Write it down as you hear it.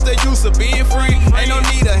excuse of being free. Ain't no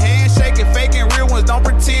need of handshaking, faking, real ones don't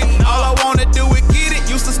pretend. All I wanna do is get it,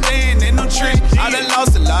 used to stand in them trees. I done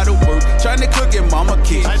lost a lot of work, trying to cook in mama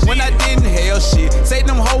kitchen. When I didn't have shit, say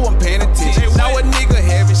them hoes I'm paying attention. Now a nigga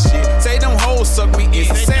having shit, say them hoes suck me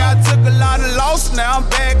in. Say I took a lot of loss, now I'm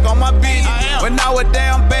back on my business. When I was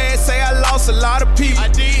down bad, say I lost a lot of people.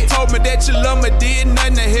 Told me that you love me, did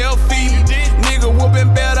nothing to help feed me. Nigga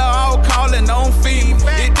whooping better, all calling on feed.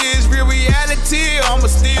 It is real reality, I'ma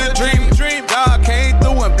still dream. God came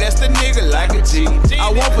through and blessed a nigga like a G.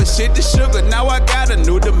 I want for shit to sugar, now I got a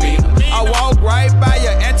new demeanor. I walk right by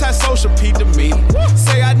your antisocial P to me.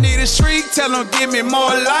 Say I need a shriek, tell them give me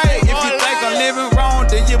more light. If you think I'm living wrong,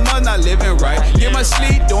 then you must not living right. Get my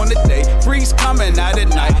sleep during the day, freaks coming out at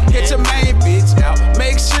night. Hit your main bitch out,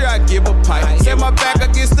 make sure I give a pipe. Set my back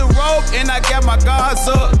against the rope and I got my guards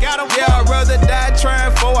up. Yeah, I'd rather die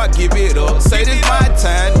trying before I give it up. Say this my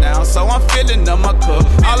time now, so I'm filling up my cup.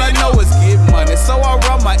 All I know is get money, so I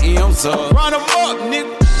run my M's up. Run them up, nigga.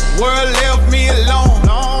 World left me alone.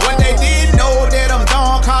 When they didn't know that I'm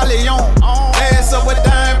Don Corleone. Last up with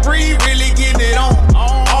Dime Bree, really getting it on.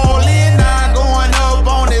 All in, now going up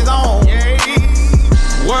on his own.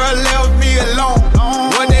 World left me alone.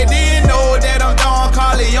 When they didn't know that I'm Don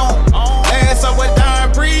Corleone. Last up with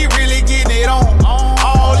Dime Bree, really getting it on.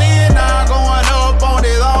 All in, now going up on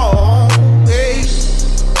his own. Hey.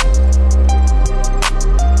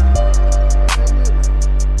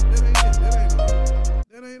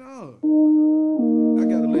 That ain't all. I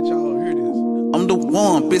gotta let y'all hear this. I'm the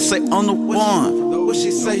one, bitch say I'm the one. What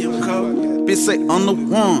she say, you call? Bitch say I'm the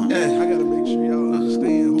one. I gotta make sure y'all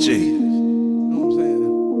understand who it is. You know what I'm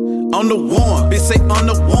saying? I'm the one, bitch say I'm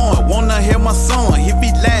the one. Wanna hear my song, if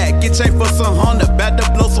he lag, get chain for some Honda, about to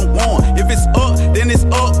blow some one. If it's up, then it's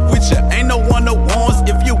up with ya. Ain't no one that wants.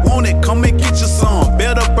 If you want it, come and get your song.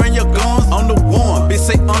 Better bring your guns. I'm the one, bitch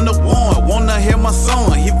say I'm the one. Wanna hear my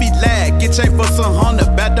song, if he lag, get chain for some Honda,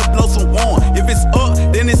 about to blow some one. If it's up,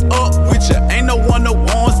 then it's up with ya. Ain't no one that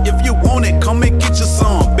wants. If you want it, come and get your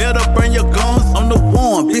song. Better bring your guns. I'm the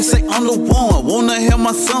one, bitch say I'm the one. Wanna hear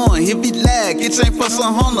my song, if he lag, get chain for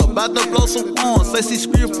some Honda, about to blow some one. Say she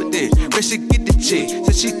scream for that, but she get the check.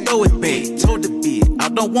 Say she throw it back, told the bitch I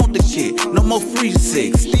don't want the kid, no more free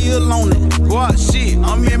sex. Still on it, go out shit,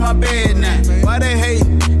 I'm in my bed now. Why they hate?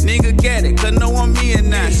 Nigga get it, cause no I'm in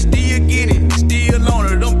now. Still get it, still on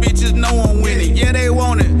it, them bitches know I'm winning. Yeah, they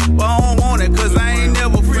want it, but I don't want it, cause I ain't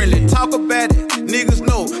never friendly. Talk about it, niggas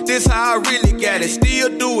know, this how I really got it. Still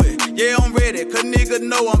do it, yeah, I'm ready, cause niggas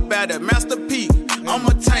know I'm bad at Master P. I'm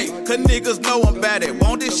a tank, cause niggas know I'm bad at.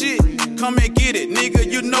 Want this shit? Come and get it,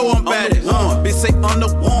 nigga, you know I'm bad at. Bitch say I'm the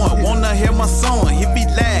one, wanna hear my song. If he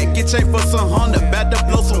lag, get chain for some Honda, about to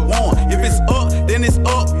blow some one. If it's up, then it's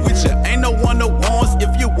up with ya. Ain't no one that wants.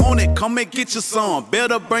 If you want it, come and get your song.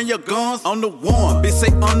 Better bring your guns. I'm the one, bitch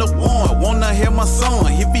say I'm the one, wanna hear my song.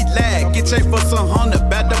 If he lag, get chain for some Honda,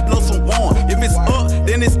 about to blow some one. If it's up,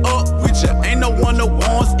 then it's up with ya. Ain't no one that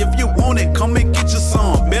wants. If you want it, come and get your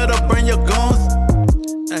song. Better bring your guns.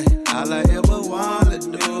 Hey, all I ever wanna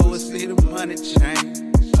do is see the money change.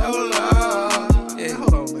 So long. Yeah.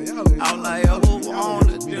 Hold on, man. Y'all ain't All I ever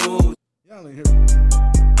wanna do. Y'all ain't hear me.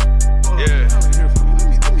 Yeah. Y'all ain't hear from me.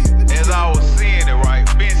 Let me As I was seeing it, right?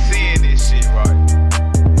 Been seeing this shit, right?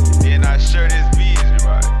 And I share this vision,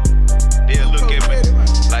 right? They'll look at me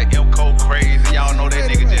like M-Co crazy. Y'all know that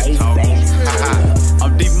nigga just talking.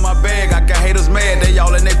 I'm deep in my bag, I got haters mad. They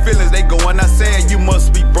all in their feelings, they going outside. You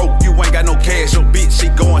must be broke, you ain't got no cash. Your bitch, she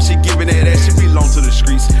going, she giving that ass. She belong to the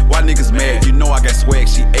streets. Why niggas mad? You know I got swag,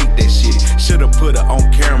 she ate that shit. Should've put her on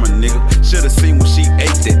camera, nigga. Should've seen when she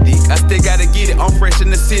ate that dick. I still gotta get it, I'm fresh in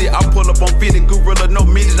the city. I pull up on 50, gorilla, no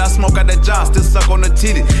midget. I smoke out that jar, still suck on the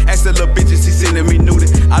titty. Ask that little bitches, she sending me nudity.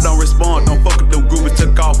 I don't respond, don't fuck with them groupies.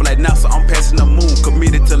 Took off like NASA, I'm passing the moon.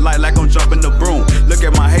 Committed to light like I'm jumping the broom. Look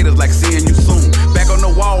at my haters like seeing you soon. Back on the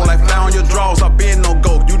wall like fly on your drawers. I been no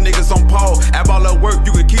go, you niggas on pause. Have all that work,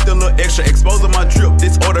 you can keep the little extra. Exposing my drip,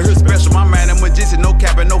 this order here special. My man a magician, no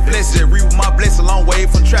cap and no flesh. Just read with my blessing, long way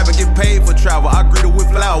from traffic. Get paid for travel, I greet it with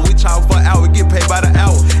flour. We charge for an hour, get paid by the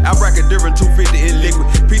hour. I bracket different 250 in liquid.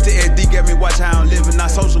 PTSD got me watch how I'm living.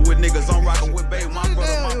 Not social with niggas, I'm rocking with babe. My brothers,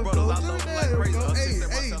 I love them like crazy.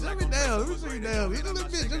 Hey, let me down. Let me see you down. Hit a little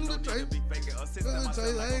bit, just a little taste.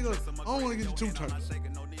 I don't want to get you too turned.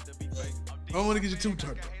 I don't want to get you too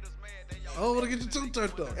turned up. I don't want to get you too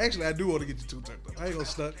turned up. Actually, I do want to get you too turned up. I ain't gonna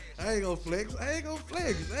stunt. I ain't gonna flex.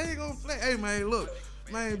 Hey, man, look.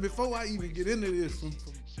 Man, before I even get into this,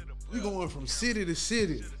 we going from city to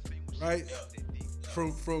city, right?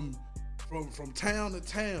 From town to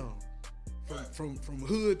town, from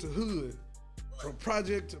hood to hood, from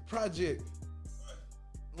project to project.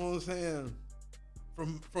 You know what I'm saying?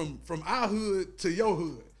 From our hood to your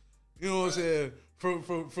hood. You know what I'm saying?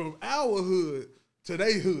 From our hood to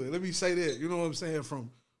they hood. Let me say that. You know what I'm saying? From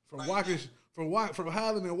Watkins, from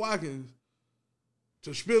Highland and Watkins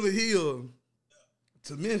to Spiller Hill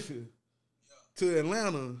to Memphis to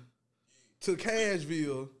Atlanta to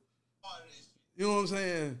Cashville. You know what I'm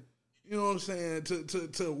saying? You know what I'm saying?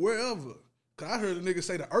 To wherever. Cause I heard a nigga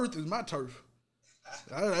say the earth is my turf.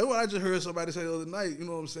 That's what I just heard somebody say the other night. You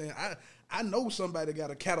know what I'm saying? I know somebody got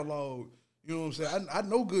a catalog. You know what I'm saying? I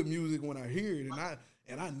know good music when I hear it,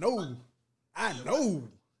 and I know.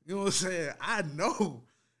 You know what I'm saying? I know.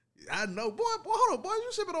 Boy, hold on, boy.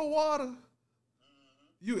 You sipping on water?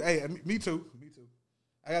 Hey, me too.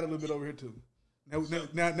 I got a little bit over here too. Now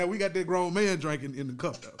we got that grown man drinking in the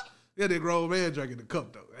cup though. We got that grown man drinking in the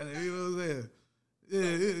cup though. You know what I'm saying?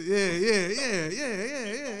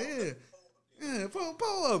 Yeah.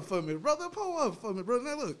 Pull up for me, brother. Pull up for me, brother.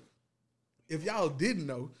 Now look, if y'all didn't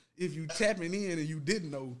know, if you tapping in and you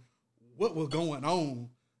didn't know what was going on,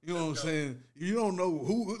 you know what I'm saying? You don't know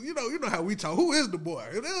who. You know how we talk. Who is the boy?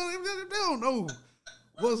 They don't know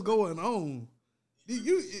what's going on.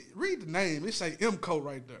 You read the name. It say MCO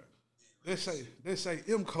right there. They say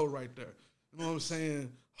MCO right there. You know what I'm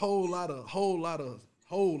saying? Whole lot of.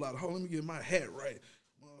 Hold on, let me get my hat right.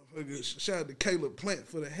 Motherfucker, shout out to Caleb Plant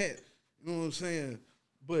for the hat. You know what I'm saying?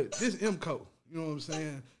 But this MCO, you know what I'm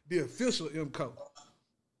saying? The official MCO.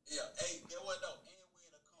 Yeah, hey, get what though? And we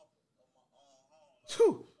in a comfort of my own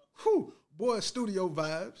home. Whew, boy, studio vibes.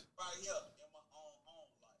 Right here, in my own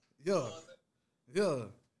home. Like, Yeah.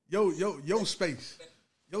 Your space.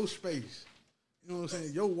 Your space. You know what I'm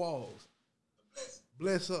saying? Your walls.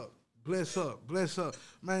 Bless up.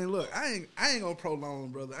 Man, look, I ain't gonna prolong,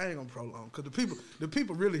 brother. I ain't gonna prolong. Cause the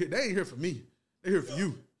people really here, they ain't here for me. They here for you. You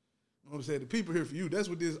know what I'm saying? The people here for you. That's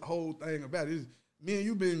what this whole thing about is. Me and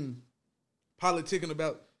you been politicking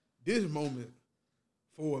about this moment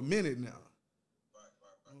for a minute now. Right.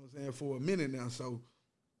 You know what I'm saying? For a minute now. So,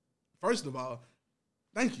 first of all,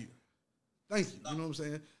 thank you. You know what I'm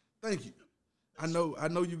saying? Thank you. I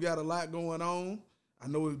know you got a lot going on. I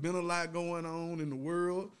know it's been a lot going on in the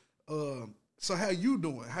world. So how you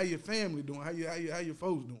doing? How your family doing? How your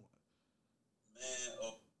folks doing? Man,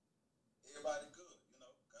 everybody good, you know.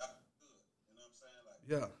 God good. You know what I'm saying? Like,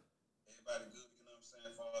 yeah. Everybody good, you know what I'm saying?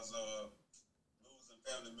 As far as losing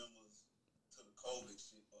family members to the COVID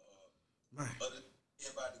shit, but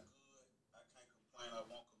everybody good. I can't complain. I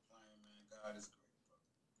won't complain, man. God is great, bro.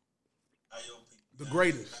 How your people? The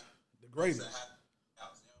greatest.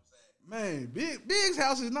 Man, Big's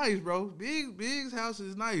house is nice, bro. Big's house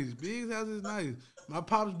is nice. My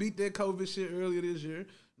pops beat that COVID shit earlier this year.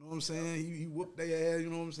 You know what I'm saying? He whooped their ass, you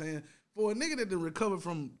know what I'm saying? For a nigga that done recovered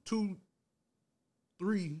from 2-3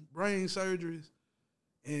 brain surgeries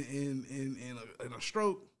and a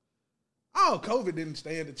stroke, COVID didn't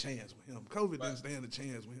stand a chance with him. Didn't stand a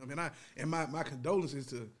chance with him. And my condolences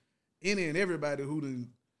to any and everybody who done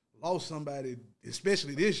lost somebody,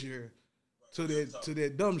 especially this year, to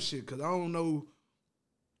that dumb shit, because I don't know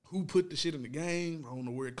who put the shit in the game. I don't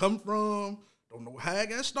know where it come from. Don't know how it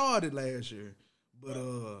got started last year. But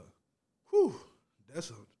that's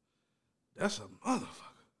a motherfucker.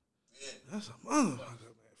 Yeah. That's a motherfucker,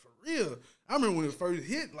 man. For real. I remember when it first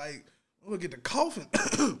hit, like, I'm gonna get the coughing.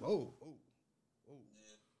 Whoa.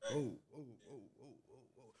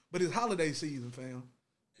 But it's holiday season, fam.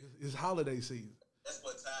 It's holiday season. That's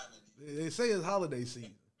what time it is. They say it's holiday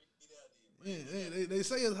season. Yeah, they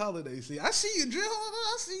say it's holiday season. I see you, Drill.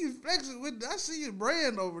 I see you flexing with. I see your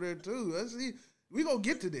brand over there too. I see. We gonna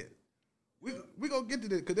get to that. We gonna get to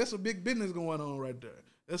that because that's a big business going on right there.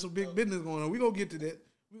 That's a big business going on. We gonna get to that.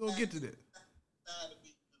 We gonna get to that. Time to be,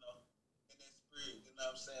 in that spirit. You know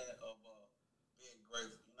what I'm saying? Of being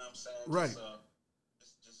grateful. You know what I'm saying? Right.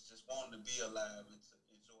 Just wanting to be alive and to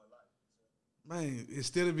enjoy life. Man,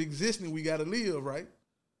 instead of existing, we gotta live, right?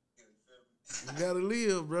 We gotta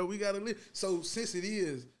live, bro. We gotta live. So since it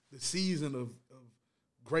is the season of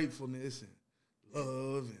gratefulness and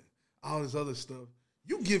love and all this other stuff,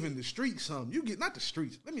 you giving the streets something. You get not the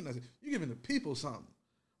streets. Let me not say you giving the people something,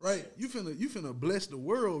 right? You finna bless the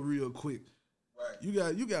world real quick. Right.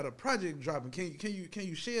 You got a project dropping. Can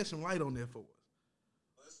you shed some light on that for us?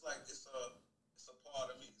 Well, it's like it's a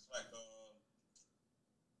part of me. It's like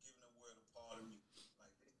giving the world a part of me.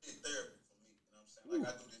 Like it's therapy for me. You know what I'm saying?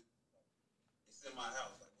 Like I do this. In my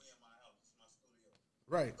house, like we in my house, it's my studio.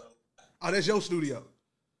 Right. So, that's your studio.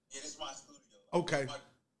 Yeah, this is my studio. Like, okay. My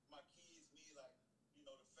kids, me, like, the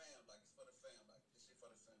fam, like it's for the fam, like this shit for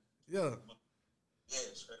the fam. Yeah. Yeah,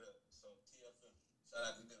 straight up. So TFM, shout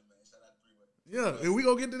out to them, man. Shout out 3-Way. Yeah, and we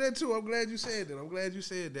gonna get to that too. I'm glad you said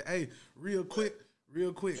that. Hey, real quick.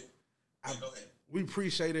 Go ahead. We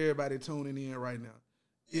appreciate everybody tuning in right now.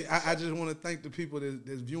 I just want to thank the people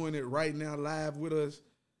that's viewing it right now live with us.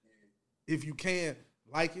 If you can,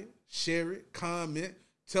 like it, share it, comment,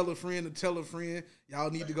 tell a friend to tell a friend. Y'all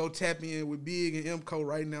need to go tap in with Big and MCO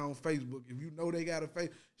right now on Facebook. If you know they got a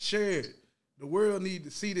face, share it. The world need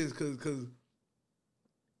to see this because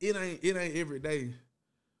it ain't every day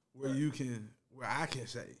where I can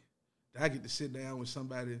say that I get to sit down with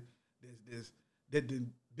somebody that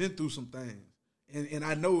been through some things. And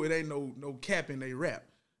I know it ain't no cap in they rap.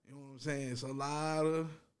 You know what I'm saying? It's a lot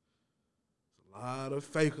of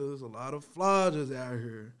fakers, a lot of floggers out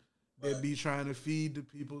here that be trying to feed the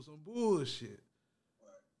people some bullshit.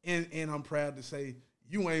 And I'm proud to say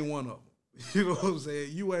you ain't one of them. You know what I'm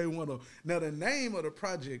saying? You ain't one of them. Now the name of the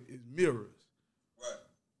project is Mirrors.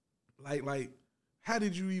 Right. Like, how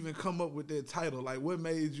did you even come up with that title? Like, what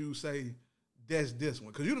made you say that's this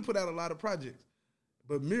one? Because you done put out a lot of projects,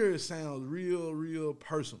 but Mirrors sounds real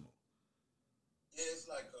personal. Yeah, it's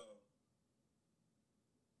like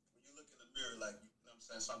when you look in the mirror, like, you know what I'm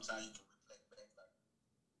saying, sometimes you can reflect back, like,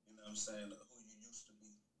 you know what I'm saying, who you used to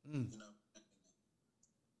be, you know,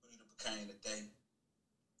 who you became today,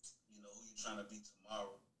 you know, who you trying to be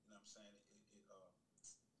tomorrow, you know what I'm saying.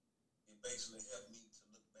 It basically helped me to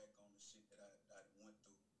look back on the shit that I went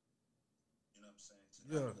through, you know what I'm saying,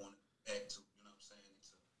 to not want to back to, you know what I'm saying, and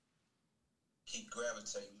to keep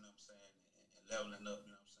gravitating, you know what I'm saying, and leveling up,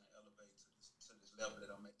 you know what I'm saying, elevate to this level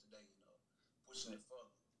that I'm at today, you know, pushing it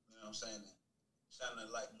further, you know what I'm saying, and shining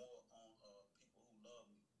a light more on people who love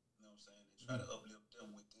me, you know what I'm saying, and try to uplift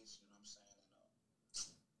them with this, you know what I'm saying, and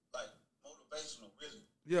like motivational, really.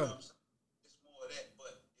 Yeah. You know what I'm saying? It's more of that,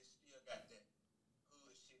 but it still got that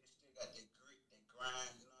hood shit, it still got that grit, that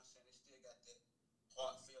grind, you know what I'm saying, it still got that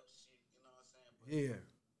heartfelt shit, you know what I'm saying, but Yeah.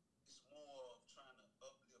 it's more of trying to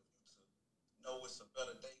uplift you to know it's a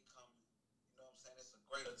better day coming, you know what I'm saying, it's a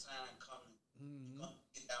greater time coming, you're gonna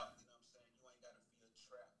get out, you know what I'm saying, you ain't gotta feel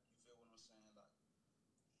trapped, you feel what I'm saying, like,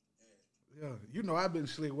 Yeah, you know I've been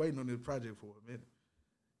slick waiting on this project for a minute.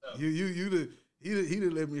 Yeah. He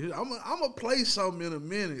didn't let me hear. I'm gonna play something in a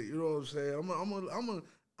minute. You know what I'm saying?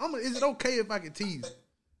 I'm. Is it okay if I can tease?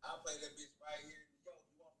 I'll play that bitch right here. Yo,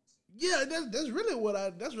 you want me to? Yeah, that's really what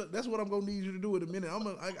that's what I'm gonna need you to do in a minute.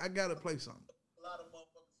 I gotta play something. A lot of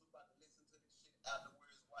motherfuckers who about to listen to this shit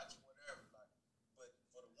afterwards, watching whatever, like. But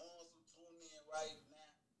for the ones who tune in right now,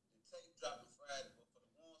 the tape dropping Friday. But for the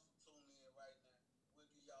ones who tune in right now, we'll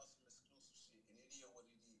give y'all some exclusive shit, and it is what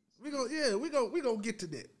it is. We gonna get to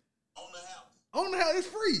that. On the house. On the house, it's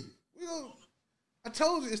free. I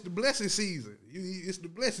told you it's the blessing season. It's the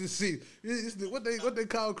blessing season. It's what they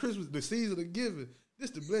call Christmas, the season of giving.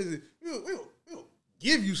 This the blessing. We'll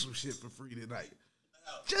give you some shit for free tonight.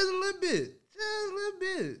 Just a little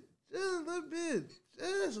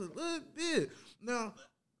bit. Now,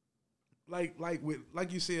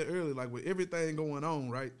 like you said earlier, like with everything going on,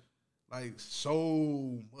 right? Like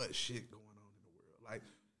so much shit going on in the world. Like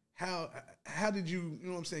how did you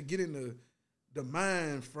know what I'm saying, get in the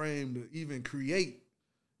mind frame to even create,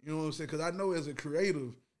 you know what I'm saying? Because I know as a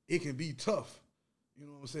creative, it can be tough. You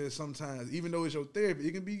know what I'm saying? Sometimes, even though it's your therapy,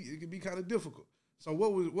 it can be kind of difficult. So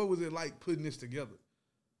what was it like putting this together?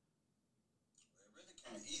 It really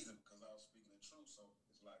came easy because I was speaking the truth. So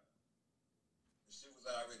it's like the shit was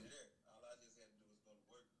already there. All I just had to do was go to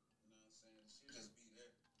work. You know what I'm saying? The shit just be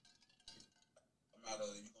there. I'm out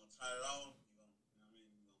of you gonna turn it on. You know what I mean?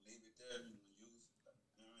 You gonna leave it there. You gonna use it. Like,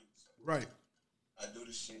 you know what I mean? So Right. I do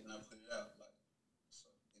the shit and I put it out. Like, so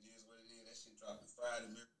it is what it is. That shit dropping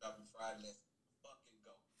Friday. Mirror dropping Friday. Let's fucking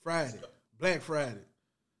go. Friday. Black Friday.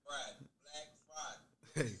 Black Friday.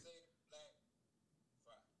 Hey. Black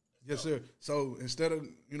Friday. Yes, sir. So instead of,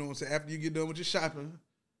 you know what I'm saying, after you get done with your shopping,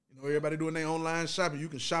 you know, everybody doing their online shopping, you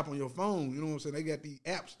can shop on your phone. You know what I'm saying? They got these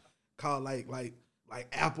apps called like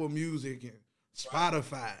Apple Music and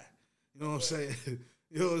Spotify. You know what I'm saying?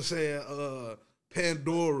 You know what I'm saying?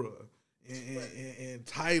 Pandora and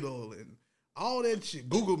Tidal and all that shit.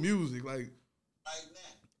 Google Music, like Right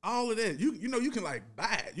now. all of that. You know you can like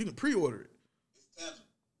buy it. You can pre-order it.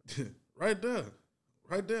 It's tangible. Right there.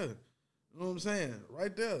 You know what I'm saying?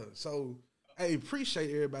 Right there. So, hey,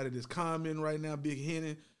 appreciate everybody that's commenting right now. Big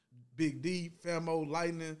Henny, Big D, Famo,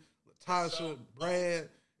 Lightning, Latasha, Brad,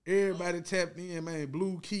 everybody tapped in, man.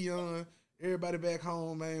 Blue, Keon, everybody back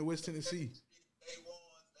home, man. West Tennessee.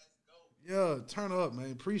 Yeah, turn up,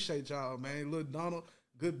 man. Appreciate y'all, man. Little Donald,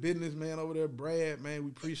 good business, man, over there. Brad, man, we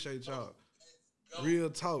appreciate y'all. Real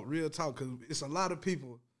talk, because it's a lot of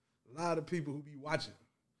people who be watching.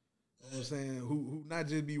 You know know what I'm saying, who not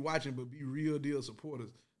just be watching, but be real deal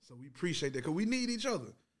supporters. So we appreciate that because we need each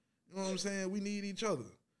other. You know what I'm saying? We need each other.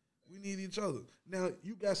 We need each other. Now,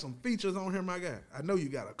 you got some features on here, my guy. I know you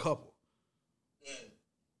got a couple. Yeah.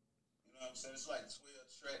 You know what I'm saying? It's like 12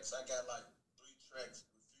 tracks. I got like 3 tracks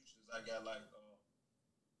with features. I got like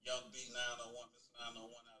Young B 901, Mr. 901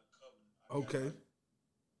 out of Covenant. Okay.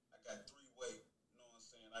 I got 3-way. You know what I'm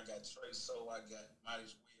saying? I got Trey Soul. I got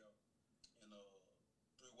Mighty's Will. And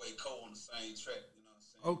 3-way Cole on the same track. You know what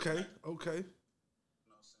I'm saying? Okay. You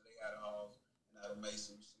know what I'm saying? They got it all and out of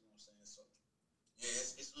Mason. You see what I'm saying? So, yeah,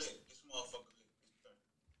 it's lit. It's motherfucking lit.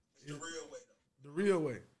 It's the real way, though. The real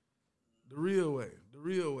way. The real way. The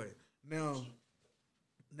real way. Now,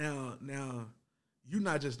 you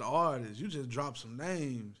not just the artist. You just drop some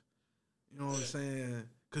names. You know what I'm saying?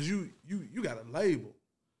 Because you got a label.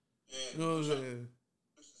 Yeah. You know what I'm saying?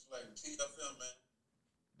 This is like TFM, man.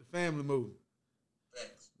 The family movement.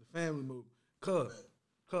 Facts. The family movement. Cuz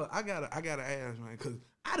I gotta ask, man, because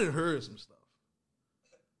I done heard some stuff.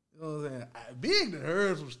 You know what I'm saying? Big done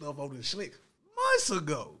heard some stuff on the Slick months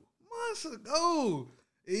ago.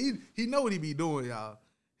 He know what he be doing, y'all.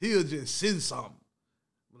 He'll just send something.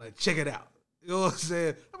 Like, check it out. You know what I'm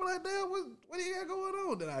saying? I'm like, damn, what do you got going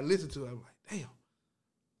on? Then I listen to it. I'm like, damn,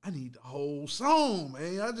 I need the whole song,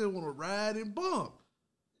 man. I just want to ride and bump.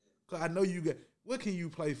 Because I know you got, what can you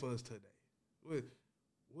play for us today?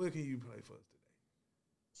 What can you play for us today?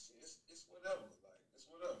 It's whatever. Like, it's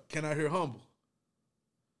whatever. Can I hear Humble?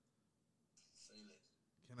 Say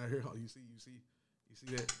that. Can I hear Humble? You see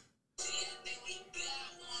that?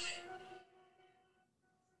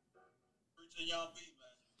 Preacher Young B,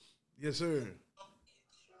 man. Yes, sir.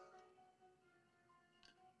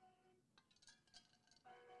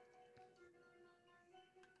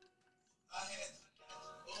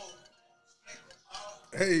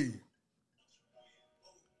 Hey.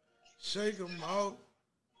 Shake 'em out.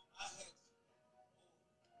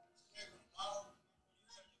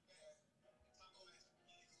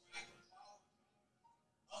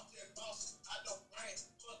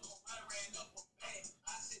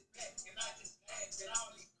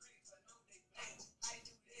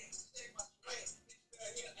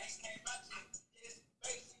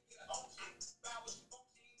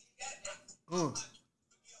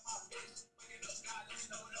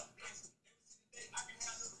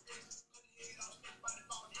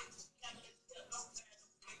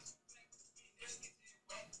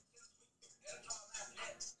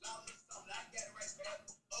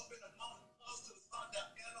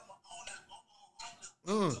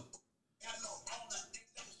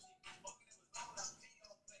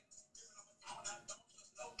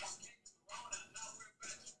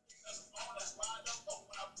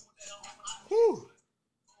 Whew.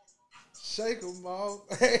 Shake 'em off.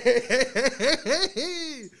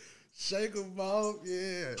 Shake 'em off,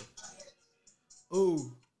 yeah.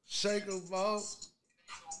 Ooh, shake 'em off.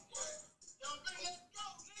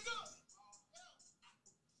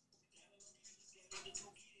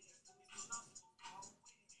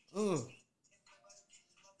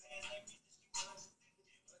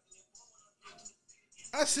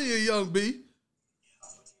 I see you, Young B.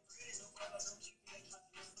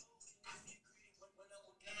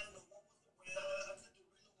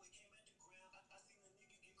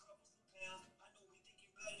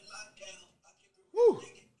 Woo.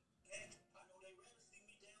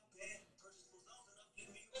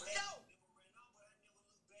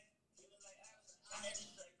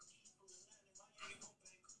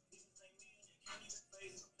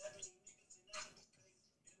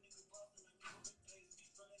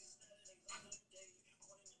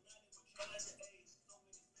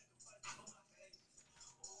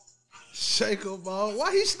 Shake 'em off.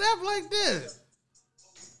 Why he snap like that?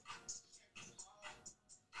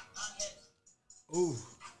 Ooh,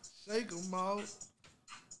 shake 'em off.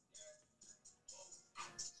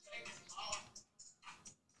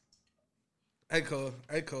 Acre.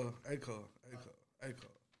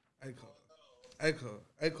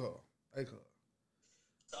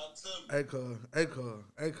 Talk to me.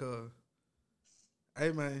 Acre.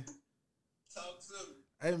 Hey, man. Talk to me.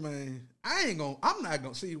 Hey, man. I'm not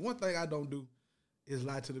gonna, see, one thing I don't do is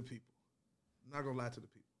lie to the people. I'm not gonna lie to the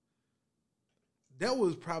people. That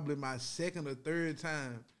was probably my second or third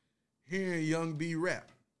time hearing Young B rap.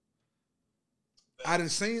 I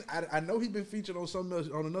know he been featured on something else,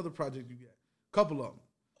 on another project you got. Couple of them.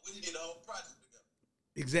 We did the whole project together.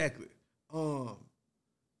 Exactly. I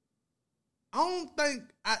don't think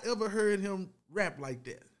I ever heard him rap like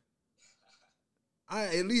that.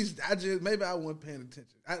 Maybe I wasn't paying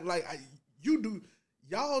attention. You do,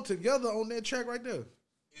 y'all together on that track right there.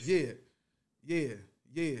 Yeah.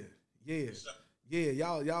 Yeah.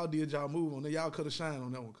 Yeah, y'all did y'all move on that. Y'all cut a shine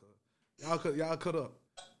on that one, cuz. Y'all cut up.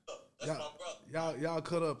 That's my brother. Y'all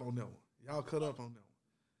cut up on that one. Y'all cut up on that one.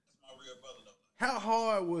 That's my real brother, though. How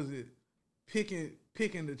hard was it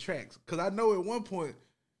picking the tracks? Cause I know at one point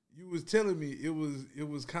you was telling me it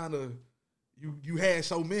was kind of you had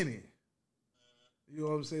so many. You know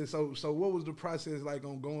what I'm saying? So what was the process like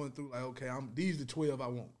on going through like, okay, these the 12 I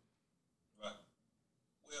want. Right.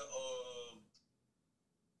 Well,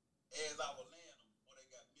 as I was laying them, before they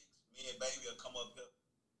got mixed, me and Baby will come up here.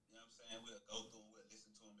 You know what I'm saying? We'll go through and we'll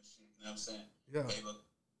listen to them and shit. You know what I'm saying? Yeah. Baby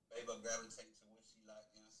will gravitate to what she like.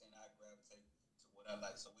 You know what I'm saying? I gravitate to what I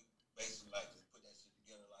like. So we basically like just put that shit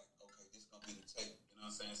together. Like, okay, this gonna be the tape. You know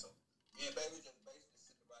what I'm saying? So me and Baby just basically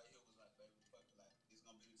sitting right here was like, baby, fuck it, like this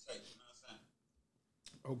gonna be the tape. You know what I'm saying?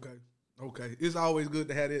 Okay. It's always good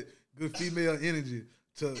to have that good female energy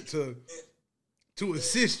to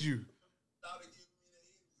assist you.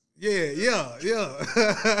 Yeah.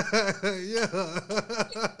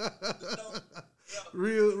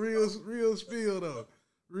 Real spill though.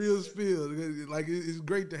 Real spill. Like it's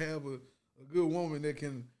great to have a good woman that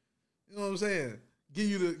can, you know what I'm saying, give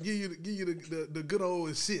you the good old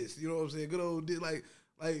assist. You know what I'm saying? Good old like,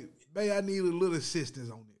 babe, I need a little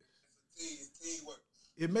assistance on this. It's teamwork.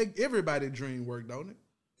 It make everybody dream work, don't it?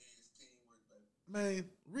 It's teamwork, baby. Man,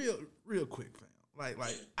 real quick, fam. Like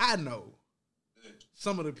I know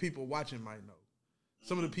some of the people watching might know.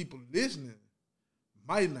 Some of the people listening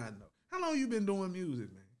might not know. How long you been doing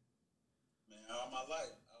music, man? Man, all my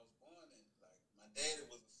life. I was born in, like, my daddy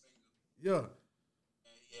was a singer. Yeah.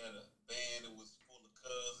 And he had a band that was full of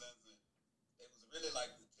cousins. And they was really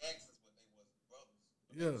like the Jacksons, but they wasn't brothers.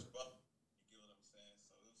 But Yeah. They was brothers. You get what I'm saying?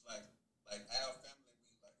 So it was like our family,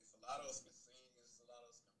 it's a lot of us can sing. It's a lot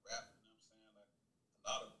of us can rap. You know what I'm saying? Like, a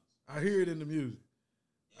lot of us. I hear it in the music.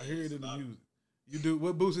 I hear it in the music. You do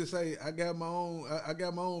what Boosie say, I got my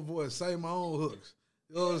own voice, say my own hooks.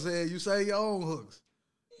 You know what I'm saying? You say your own hooks.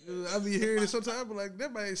 I be hearing it sometimes, but like,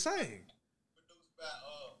 that man sing. Produced by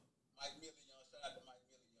Mike Million. Shout out to Mike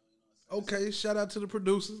Million. You know what I'm saying? Okay, shout out to the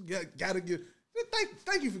producers. Gotta give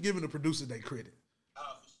thank you for giving the producers their credit. For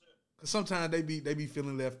sure. Cause sometimes they be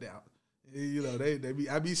feeling left out. You know,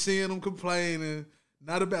 I be seeing them complaining,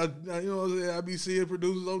 not about, you know what I'm saying? I be seeing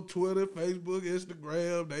producers on Twitter, Facebook,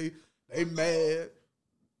 Instagram, they mad.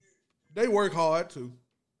 They work hard too.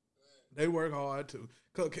 Can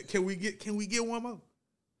we get one more?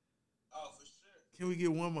 Oh, for sure. Can we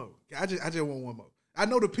get one more? I just want one more. I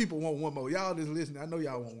know the people want one more. Y'all just listening. I know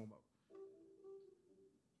y'all want one more.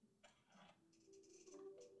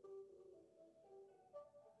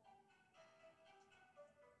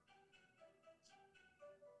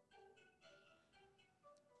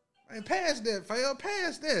 Man, pass that, fam.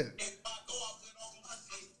 Pass that.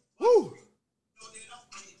 Woo.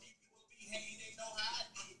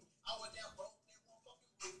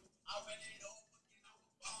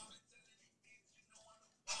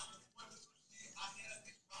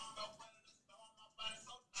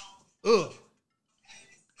 Ugh.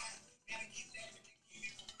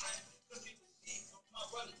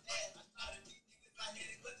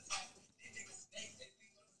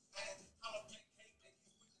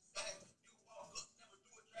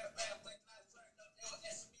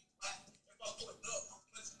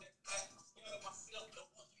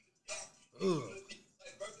 Ugh.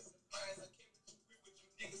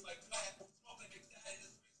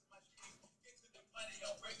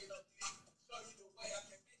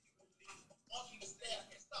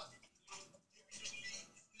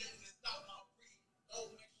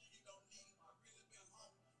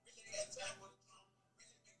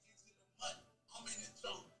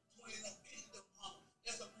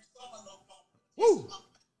 Woo.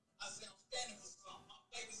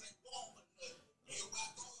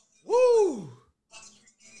 Woo.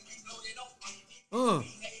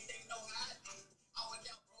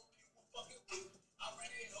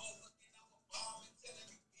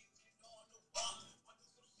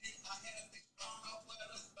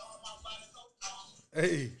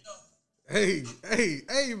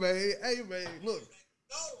 Hey, man, look.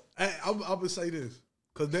 I'm gonna say this,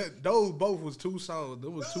 cause those both was two songs. There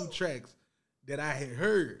was two tracks that I had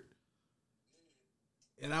heard,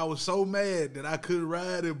 and I was so mad that I couldn't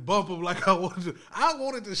ride and bump them like I wanted to. I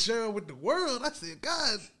wanted to share them with the world. I said,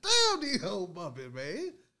 God damn, these hoes bumping,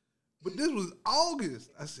 man. But this was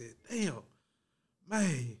August. I said, damn,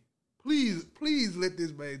 man, please let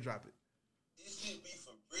this man drop it. This shit be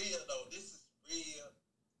for real, though. This is real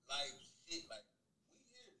life shit. Like,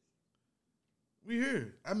 we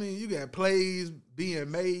here. I mean, you got plays being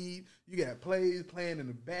made. You got plays playing in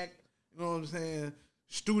the back. You know what I'm saying?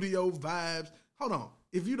 Studio vibes. Hold on.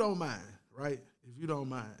 if you don't mind, right? If you don't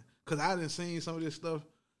mind, because I done seen some of this stuff.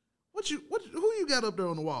 Who you got up there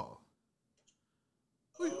on the wall?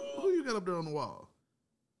 Who you got up there on the wall?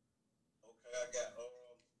 Okay,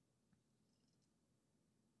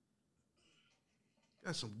 I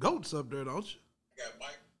got some goats up there, don't you? I got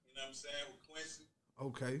Mike, you know what I'm saying, with Quincy.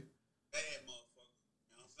 Okay. Bad motherfucker,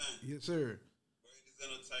 you know what I'm saying? Yes, sir. Greatest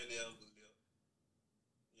entertainer ever lived.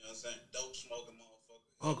 You know what I'm saying? Dope smoking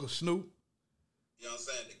motherfucker. Uncle Snoop. You know what I'm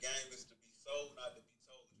saying? The game is to be sold, not to be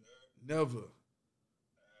told, you heard? Never.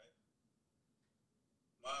 Alright.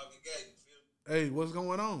 Marvin Gaye, you feel me? Hey, what's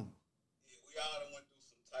going on? Yeah, we all done went through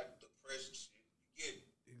some type of depression shit. You get it?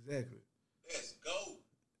 Exactly. Let's go.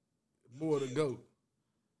 More to go.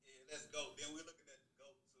 Yeah, let's go. Then we're looking at the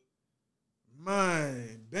goat too.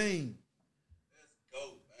 Man, dang. Let's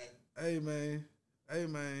go, man. Hey, man. Hey,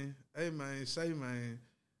 man. Hey, man. Say, man.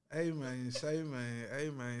 Hey, man. Say, man.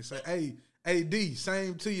 Hey, man. Say, hey. Hey, D,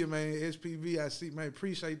 same to you, man. SPV, I see, man.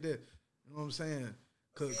 Appreciate that. You know what I'm saying?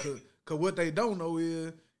 Cause what they don't know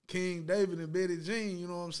is King David and Betty Jean, you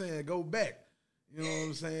know what I'm saying, go back. You know what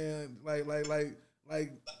I'm saying? Like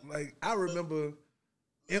I remember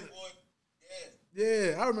I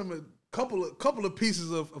remember a couple of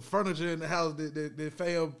pieces of furniture in the house that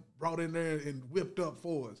Fab brought in there and whipped up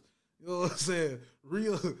for us. You know what I'm saying?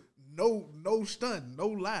 Real no stunt, no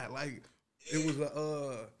lie. Like it was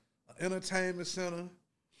a entertainment center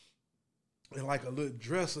and like a little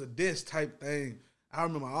dresser desk type thing. I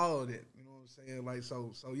remember all of that. You know what I'm saying? Like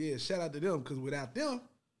so yeah, shout out to them, because without them,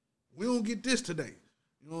 we don't get this today.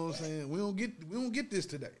 You know what I'm saying? We don't get this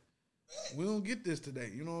today. We don't get this today.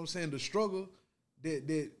 You know what I'm saying? The struggle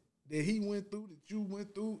that he went through, that you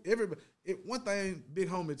went through, everybody. One thing Big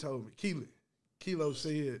Homie told me, Kilo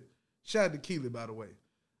said, shout out to Keely, by the way.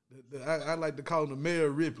 I like to call him the Mayor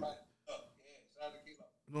Ripley.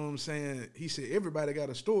 You know what I'm saying? He said, everybody got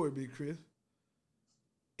a story, Big Chris.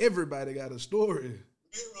 Everybody got a story.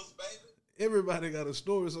 Mirrors, baby. Everybody got a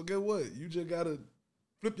story. So guess what? You just got to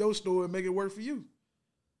flip your story and make it work for you.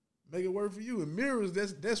 Make it work for you. And Mirrors,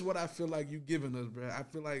 that's what I feel like you giving us, bro. I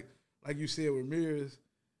feel like you said with Mirrors,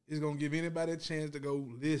 it's going to give anybody a chance to go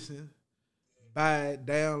listen, buy it,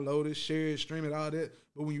 download it, share it, stream it, all that.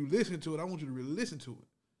 But when you listen to it, I want you to really listen to it.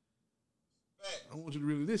 I want you to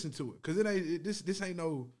really listen to it, because this ain't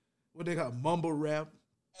no what they call mumble rap.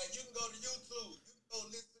 Hey, you can go to YouTube. You can go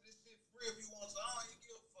listen to this shit free if you want. So I don't even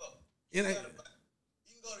give a fuck. It ain't.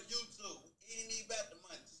 You can go to YouTube. It ain't even about the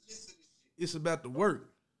money. Just listen to this shit. It's about the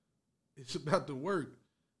work. It's about the work.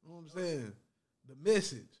 You know what I'm saying? The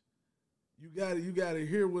message. You gotta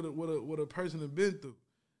hear what a person has been through.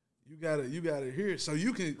 You gotta hear it so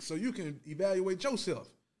you can evaluate yourself.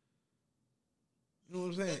 You know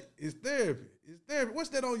what I'm saying? It's therapy. It's therapy. What's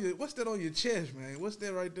that on your chest, man? What's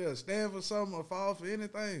that right there? Stand for something or fall for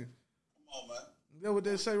anything? Come on, man. Is that what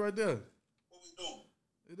they say right there? What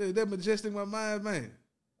we doing? That majestic my mind, man.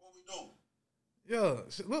 What we doing? Yeah,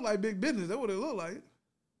 it look like big business. That's what it look like.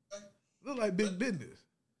 Hey. Look like big business.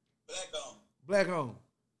 Black on. Black on.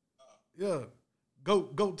 Yeah.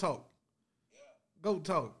 Goat talk. Yeah. Goat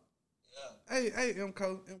talk. Yeah. Hey,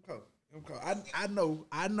 MCO.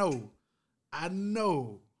 I know.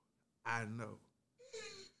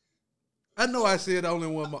 I said only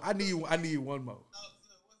one more. I need one more.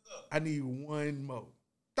 What's up? I need one more.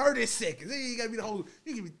 30 seconds. You gotta be the whole.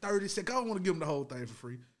 You give me 30 seconds. I don't want to give them the whole thing for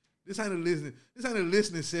free. This ain't a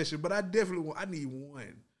listening session, but I need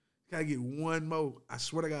one. Gotta get one more. I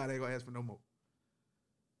swear to God, I ain't gonna ask for no more.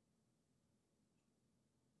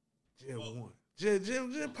 Just one.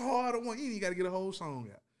 Just part of one. You ain't even gotta get a whole song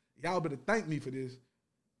out. Y'all better thank me for this.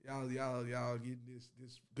 Y'all getting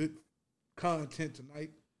this good content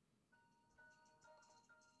tonight.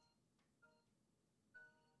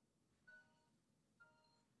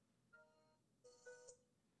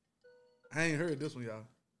 I ain't heard this one, y'all.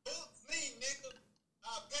 Me, nigga.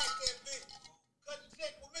 I'll pack that bitch. Cut the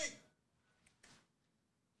check with me.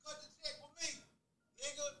 Cut the check with me,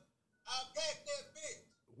 nigga. I'll pack that bitch.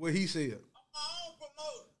 What he said. I'm my own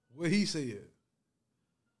promoter. What he said.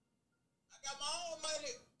 I got my own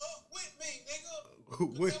money up with me,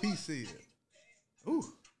 nigga. What he said. Ooh.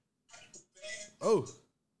 Oh.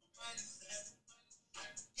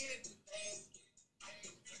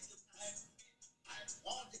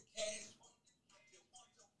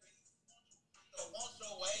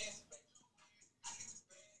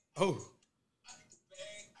 Oh.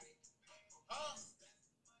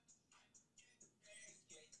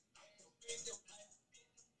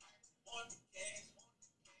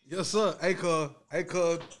 Yes, sir. Hey, cuz.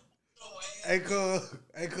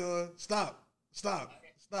 Stop.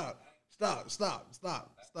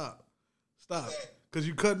 Because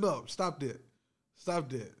you cutting up. Stop that. Stop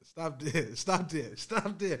that. Stop that. Stop that.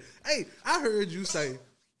 Stop that. Hey, I heard you say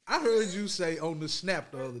on the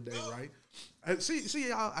Snap the other day, right? See,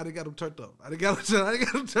 y'all, I done got them turned up. I done got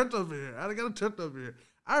them turned up here.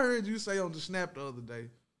 I heard you say on the Snap the other day,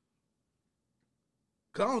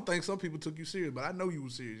 because I don't think some people took you serious, but I know you were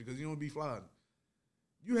serious because you don't be flying.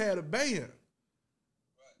 You had a band.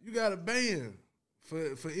 You got a band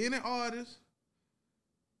for any artist,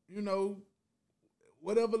 you know,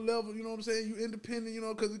 whatever level, you know what I'm saying? You independent, you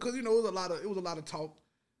know, because you know, it was a lot of talk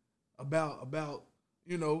about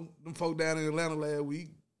you know, them folk down in Atlanta last week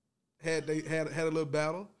had a little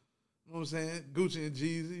battle. You know what I'm saying? Gucci and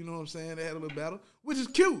Jeezy, you know what I'm saying? They had a little battle, which is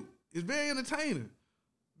cute. It's very entertaining.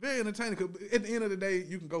 Very entertaining. Cause at the end of the day,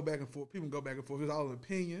 you can go back and forth. People can go back and forth. It's all an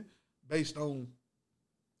opinion based on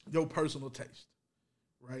your personal taste,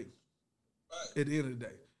 right? At the end of the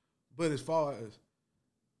day. But as far as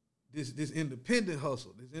this independent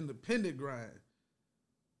hustle, this independent grind,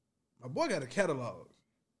 my boy got a catalog.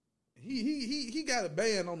 He got a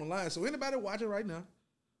band on the line. So anybody watching right now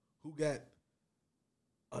who got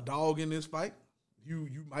a dog in this fight, you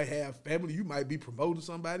might have family, you might be promoting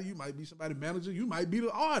somebody, you might be somebody's manager, you might be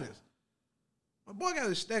the artist. My boy got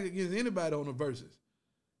a stack against anybody on the verses.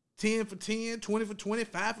 10 for 10, 20 for 20,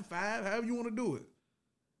 5 for 5, however you want to do it.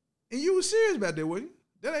 And you was serious about that, wasn't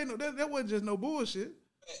you? That wasn't just no bullshit.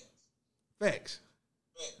 Facts.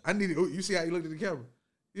 I need it. Oh, you see how you looked at the camera?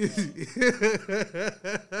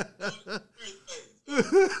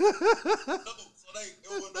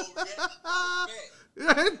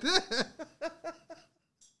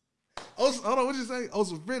 Hold on, what you say? Oh,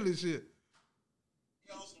 some friendly shit.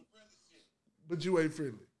 Yeah, on some friendly shit. But you ain't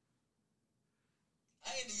friendly. I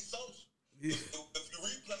ain't even social. Yeah. If you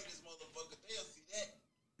replay this motherfucker, they'll see that.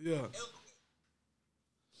 Yeah.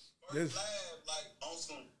 First live, like, on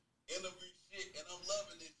some interview shit, and I'm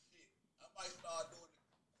loving this shit. I might start doing it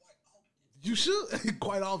quite often. You should.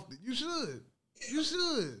 Quite often. You should. Yeah. You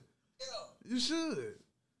should. Yeah. You should.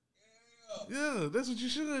 Yeah, that's what you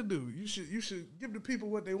should do. You should give the people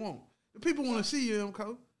what they want. The people want to see you,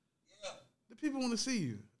 MCO. Yeah. The people want to see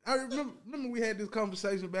you. I remember we had this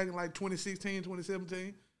conversation back in like 2016,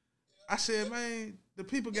 2017. I said, man, the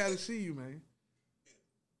people got to see you, man.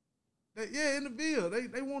 In the bill.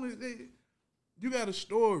 They want to. You got a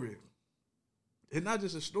story. And not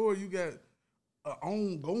just a story, you got an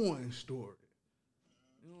ongoing story.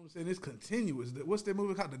 You know what I'm saying? It's continuous. What's that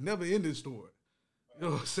movie called? The Never Ending Story. You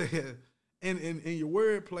know what I'm saying? And your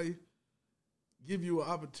wordplay give you an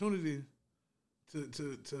opportunity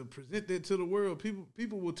to present that to the world.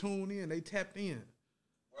 People will tune in. They tapped in.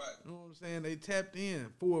 Right. You know what I'm saying? They tapped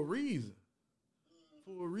in for a reason.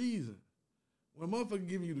 For a reason. When a motherfucker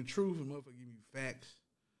give you the truth and motherfucker give you facts,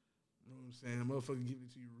 you know what I'm saying? A motherfucker give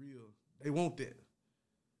it to you real. They want that.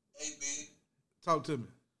 Hey, big. Talk to me.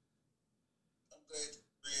 I'm glad you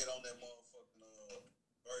read on that motherfucking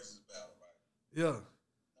versus battle, right? Yeah.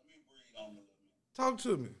 Let me breathe on it a little bit. Talk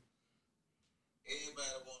to me.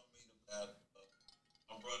 Everybody wanted me to battle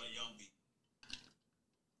my brother Young B.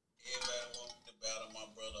 Everybody wanted me to battle my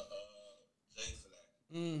brother Jay Flack.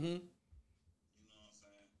 Mm-hmm. You know what I'm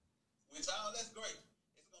saying? Which that's great.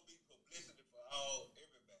 It's gonna be publicity for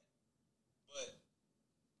everybody. But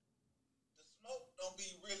the smoke don't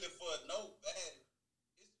be really for nobody.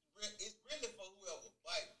 It's really for whoever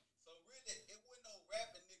fight. So really, it wasn't no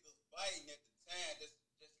rapping niggas fighting at the time just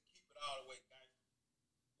to keep it all the way gangster.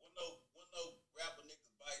 Wasn't no rapper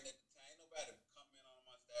niggas fighting at the time. Ain't nobody comment on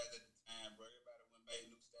my styles at the time, bro. Everybody went made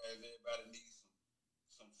new styles. Everybody needs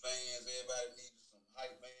some fans. Everybody needs some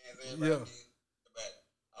hype fans. Everybody needs everybody.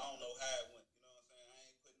 I don't know how it went. You know what I'm saying? I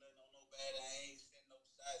ain't putting nothing on nobody. I ain't sending no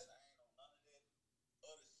shots. I ain't on none of that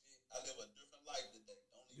other shit. I live a different life today.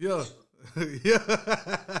 Don't even Yeah. Yeah,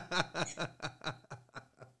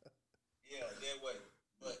 that way.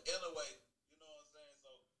 But anyway, you know what I'm saying? So,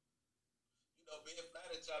 you know, me and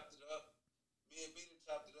Flatty chopped it up. Me and Beatty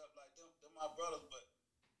chopped it up like them my brothers, but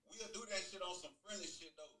we'll do that shit on some friendly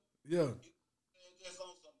shit though. Yeah. Just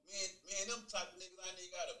on some me and them type of niggas, I ain't even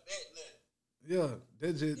got a bet nothing. Yeah.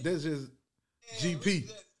 That's just GP. We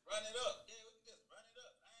just run it up. Yeah, we can just run it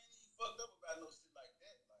up. I ain't even fucked up about no shit like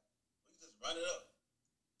that. Like, we just run it up.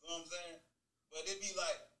 You know what I'm saying? But it be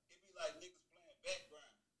like niggas playing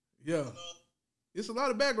background. Yeah. You know? It's a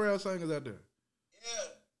lot of background singers out there. Yeah.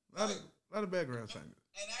 A lot of background singers.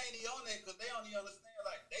 And I ain't even on that because they only understand,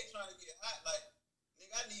 like, they trying to get hot. Like,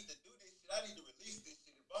 nigga, I need to do this shit. I need to release this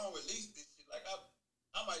shit. If I don't release this shit, like, I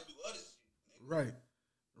might do other shit. Nigga.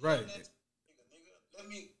 Right. Nigga, let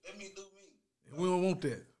me do me. And we don't want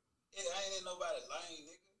that. Yeah, I ain't in nobody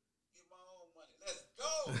lane, nigga. Get my own money. Let's go.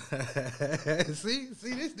 Go. see,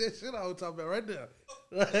 this that shit I was talking about right there.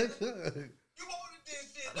 You wanted this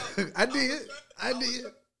shit, though. I did. He's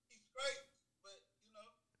straight, but, you know.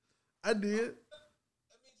 I did.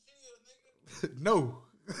 Let me chill, nigga. No.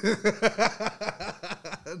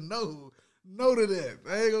 No to that.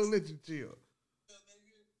 I ain't gonna let you chill.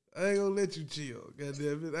 I ain't gonna let you chill.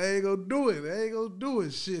 Goddamn it. I ain't gonna do it. I ain't gonna do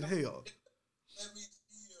it. Shit, hell. Let me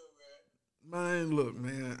chill, man. Man, look,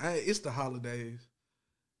 man. It's the holidays.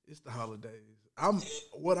 It's the holidays.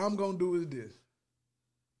 What I'm gonna do is this.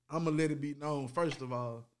 I'm gonna let it be known. First of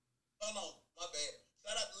all. Hold on, my bad.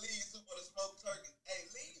 Shout out to Lee's for the smoked turkey. Hey,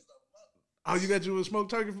 Lee's a mother. Oh, you got you a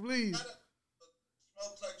smoked turkey from Lee's? Shout out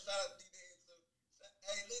smoked turkey. Shout out to D-Dan too.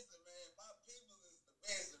 Hey, listen, man. My people is the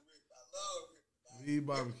best in Rip. I love Rip. Lee's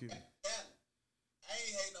barbecue. I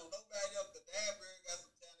ain't hating on nobody else. The Danbury got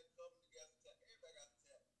some talent. Company got some talent. Everybody got some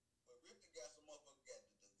talent. But Ripton got some motherfuckers. Got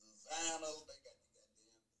the designers. They got the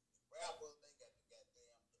goddamn rappers. They got the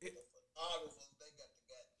goddamn the photographers. They got the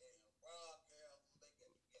goddamn broadcasters. They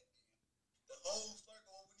got the goddamn the whole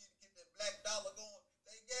circle. When we need to get that black dollar going,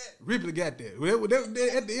 they got it. Ripley got that. Well, at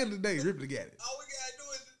the end of the day, Ripley got it. All we gotta do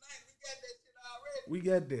is tonight. We got that shit already. We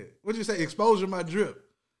got that. What'd you say? Exposure my drip.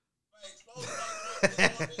 Man, expose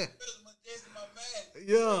my drip.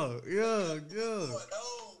 Yeah.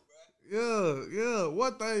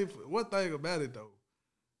 One thing about it though.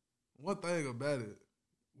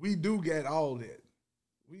 We do get all that.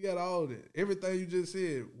 We got all that. Everything you just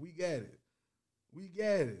said, we got it.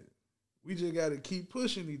 We just gotta keep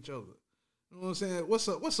pushing each other. You know what I'm saying? What's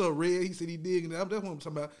up, Red? He said he digging it up. That's what I'm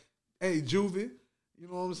talking about. Hey, Juvie. You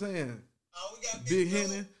know what I'm saying? Oh, we got Big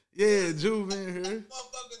Henny. Yeah, Juvie in here.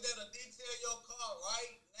 Motherfuckers that'll detail your car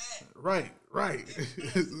right now. Right.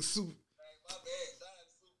 Super. Man, my bad. Shout out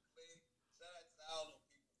to Super, man. Shout out to all them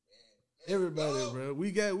people, man. Everybody, bro.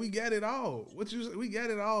 We got it all. We got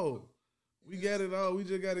it all. We got it all. We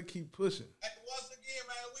just gotta keep pushing. Once again,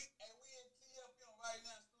 man, we in TFM right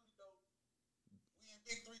now studio. We in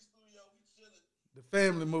Big 3 studio. We chilling. The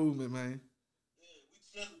family movement, man. Yeah, we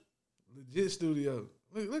chilling. Legit studio.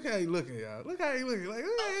 Look how he looking, y'all. Look how he looking. Like,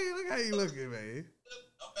 look how he looking, man.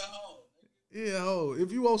 I'm at home. Yeah,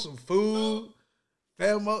 if you want some food,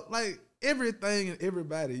 family, like everything and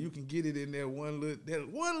everybody, you can get it in that one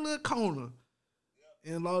little corner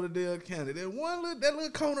in Lauderdale County. That little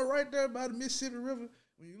corner right there by the Mississippi River.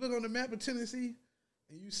 When you look on the map of Tennessee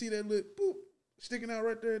and you see that little boop sticking out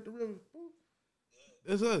right there at the river, boop,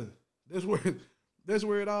 that's us. That's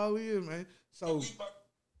where it all is, man. So we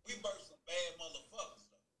birthed some bad motherfuckers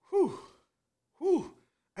though. Whew.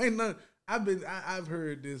 Ain't nothing. I've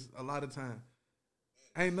heard this a lot of times.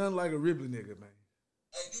 Ain't nothing like a Ripley nigga, man.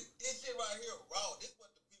 Hey, this shit right here, raw. This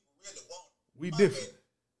what the people really want. We different.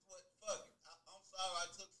 Fuck it. I'm sorry I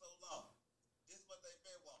took so long. This what they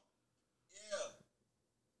been wanting.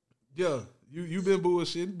 Yeah, you been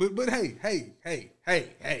bullshitting, but hey.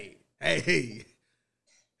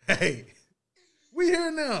 We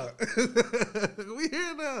here now. We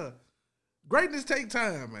here now. Greatness take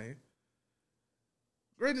time, man.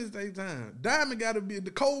 Greatness take time.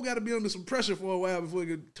 The coal gotta be under some pressure for a while before it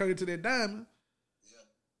can turn into that diamond.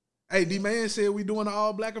 Yeah. Hey, D-Man said we doing an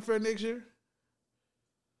all black affair next year.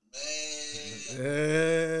 Man.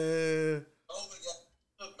 Yeah.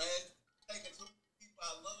 Look, man, taking two people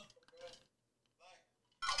I love, bro. Like,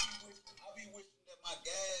 I be wishing that my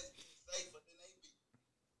guys be safer than they be.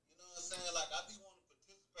 You know what I'm saying? Like, I be wanting to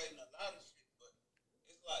participate in a lot of shit, but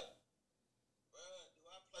it's like, bro, do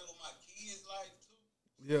I play with my kids' life too?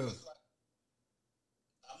 Yeah. It's like,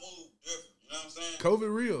 I move different, you know what I'm saying?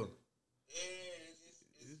 COVID real. Yeah,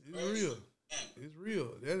 it's real. It's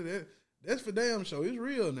real. That's for damn sure. It's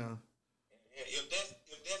real now. Yeah, if that's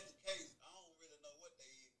the case, I don't really know what it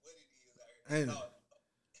is out here.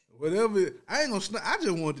 Whatever. I ain't gonna. I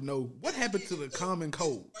just want to know what happened to the common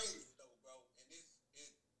cold. It's crazy though, bro. And it's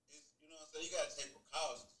you know what I'm saying? You gotta take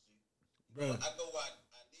precautions, bro. I go where I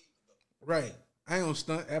need to go. Right. I ain't gonna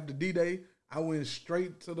stunt. After D-Day, I went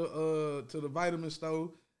straight to the vitamin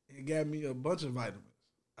store and got me a bunch of vitamins.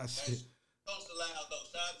 I said, Social Loud though.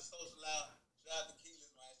 Shout out to Social Loud. Shout out to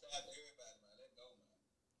Keelan, man. Shout out to everybody, man. Let go,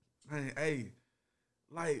 man. Man, hey,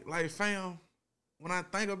 like fam, when I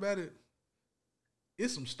think about it,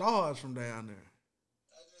 it's some stars from down there.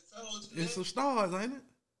 I just told you. It's some stars, ain't it?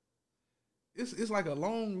 It's like a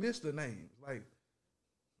long list of names. Like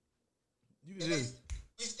you can just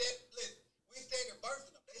we stayed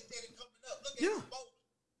birthing them. They stayed coming up. Look at yeah. the boat.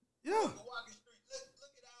 Yeah. Milwaukee Street.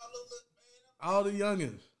 Look at man. All the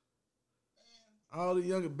youngins. All the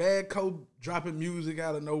youngins. Bad Coat dropping music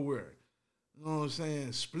out of nowhere. You know what I'm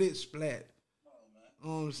saying? Split Splat. You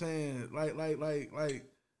know what I'm saying? Like. Bad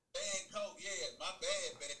coat, yeah, my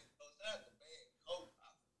bad coat. Shout out to bad coat.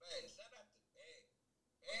 Shout out to bad.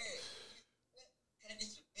 Can get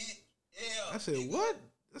your dick? Yeah. I said, what?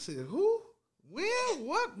 I said, who? When?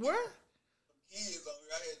 What? Where? Some kids over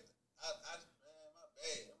here. Man, my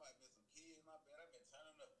bad. There might be some kids. My bad. I've been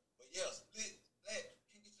turning up. But yeah, split.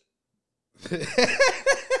 Can get your.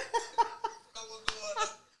 What's going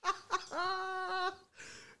on?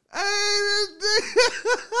 Hey, this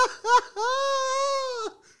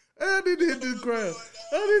I need to hit this crowd.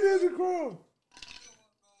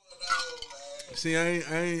 See, I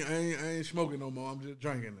ain't smoking no more. I'm just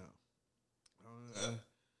drinking now.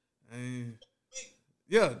 I ain't.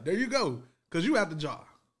 Yeah, there you go. Cause you out the jar.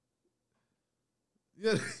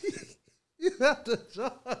 Yeah, you out the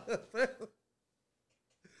jar.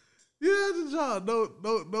 You out the jar.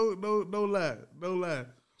 No lie. No lie.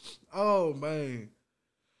 Oh man.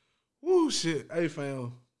 Woo shit. Hey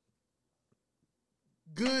fam.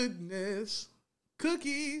 Goodness.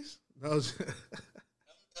 Cookies. No, I'm at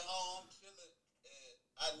home chilling and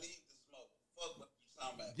I need to smoke. Fuck what you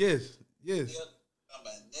talking about. Yes. Yeah, I'm talking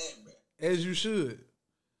about nothing, bro. As you should.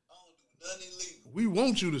 I don't do nothing illegal. We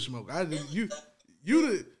want you to smoke.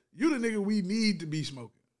 You the nigga we need to be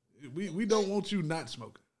smoking. We don't want you not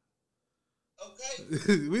smoking.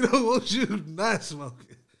 Okay. We don't want you not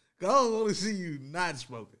smoking. I don't want to see you not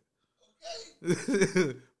smoking.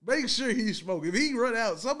 Okay. Make sure he's smoking. If he run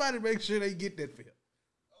out, somebody make sure they get that film.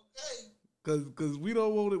 Okay. Cause we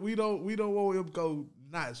don't want it. We don't want him to go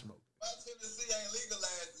not smoking. My Tennessee ain't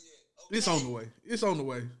legalized yet. Okay. It's on the way. It's on the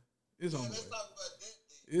way. Let's talk about that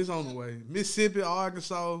then. It's on the way. Mississippi,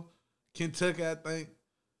 Arkansas, Kentucky, I think.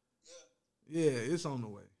 Yeah, it's on the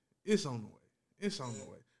way. It's on the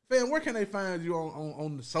way. Fam, where can they find you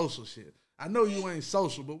on the social shit? I know you ain't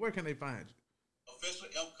social, but where can they find you? Official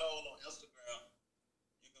M. Cole on Instagram.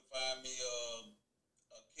 You can find me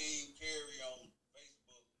King Carey on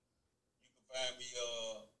Facebook. You can find me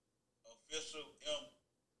official M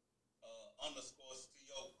underscore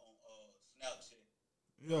CO on Snapchat.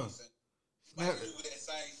 You know what I'm saying? You might do that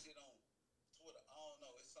same shit on Twitter. I don't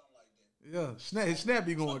know. It's something like that. Yeah, his snap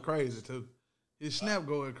be going crazy too. His snap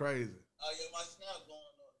going crazy. Oh yeah, my snap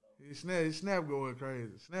going up though. His snap going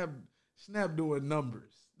crazy. Snap doing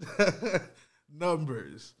numbers.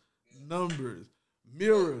 Numbers.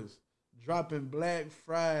 Mirrors dropping Black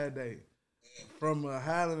Friday from a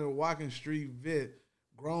Highland and Walking Street vet.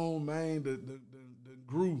 Grown man, the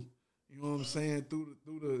grew. You know what I'm saying? Through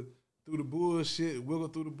the bullshit, wiggle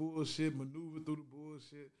through the bullshit, maneuver through the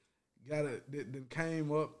bullshit. That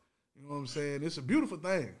came up. You know what I'm saying? It's a beautiful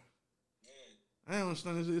thing. I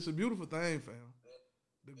understand. It's a beautiful thing, fam.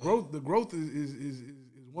 The growth is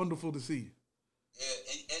wonderful to see. Yeah,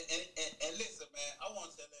 and listen, man. I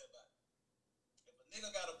want to tell everybody, if a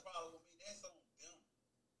nigga got a problem with me, that's on them.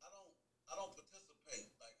 I don't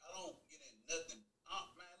participate. Like I don't get in nothing.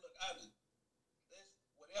 Man, look,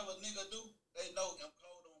 whatever nigga do, they know M.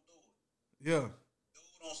 Cole don't do it. Yeah.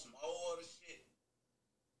 Dude on some whole other shit.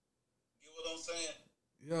 Get what I'm saying?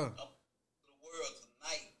 Yeah. I'm to the world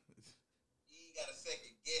tonight. You ain't got a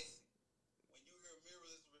second guess it. When you hear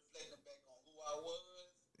mirrors reflecting back on who I was,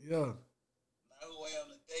 Yeah. not who I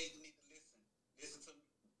am today, you need to listen. Listen to me.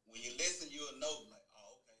 When you listen, you'll know, like,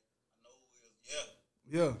 oh, okay, I know who it is. Yeah.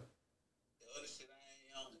 Yeah. The other shit, I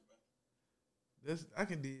ain't on it, bro. I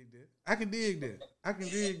can dig that. I can dig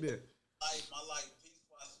that. My life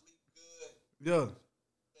peaceful, I sleep good. Yeah.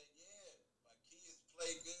 Say, yeah, my kids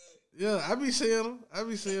play good. Yeah, I be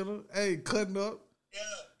seeing them. Hey, cutting up. Yeah,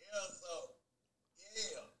 so,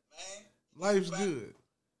 yeah, man. Life's good.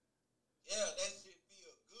 Yeah, that shit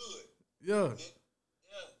feel good. Yeah.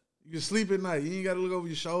 Yeah, You can sleep at night. You ain't got to look over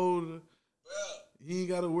your shoulder. bruh. You ain't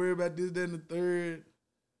got to worry about this, that, and the third.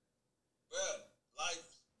 Bruh,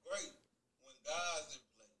 life's great when God's in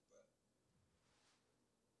play, bruh.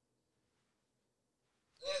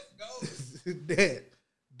 Let's go.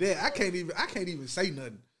 That I can't even say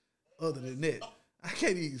nothing other than that. I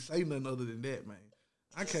can't even say nothing other than that, man.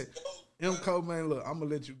 I can't. M. Cole, man, look, I'm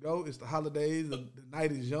gonna let you go. It's the holidays. The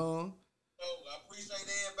night is young. So I appreciate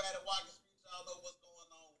everybody watching streets. Y'all know what's going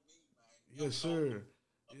on with me, man. Yes, sir.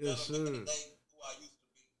 Yes, sir. Who I used to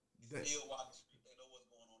be. Still walking the street. They know what's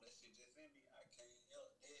going on. That shit just in me. I can't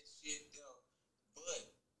help that shit there, but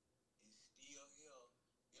it's still here.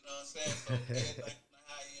 You know what I'm saying? So everything.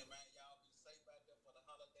 How you, man? Y'all be safe out there for the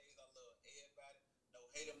holidays. I love everybody. No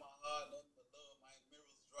hate in my heart. Nothing but love. My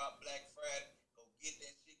mirrors drop Black Friday. Go get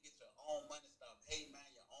that shit. Get your own money. Stop hating, man.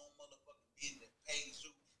 Your own motherfucking business pays you.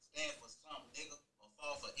 Stand for something, nigga, or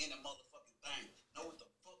fall for any motherfucking thing. Know what the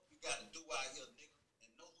fuck you gotta do out here, nigga,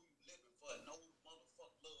 and know who you living for, and know who the motherfucker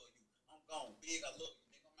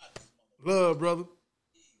Love, brother.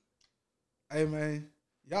 Hey, man.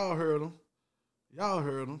 Y'all heard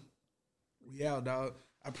him. We out, dog.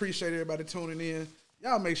 I appreciate everybody tuning in.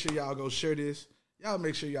 Y'all make sure y'all go share this. Y'all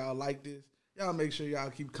make sure y'all like this. Y'all make sure y'all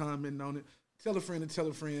keep commenting on it. Tell a friend to tell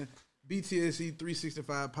a friend. BTSE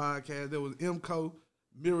 365 podcast. There was MCO.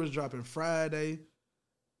 Mirrors dropping Friday.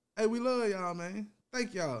 Hey, we love y'all, man.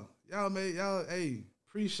 Thank y'all. Hey,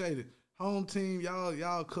 appreciate it. Home team,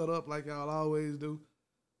 y'all cut up like y'all always do.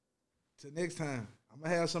 Till next time, I'm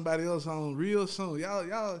gonna have somebody else on real soon.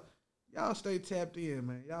 Y'all stay tapped in,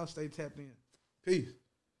 man. Y'all stay tapped in. Peace.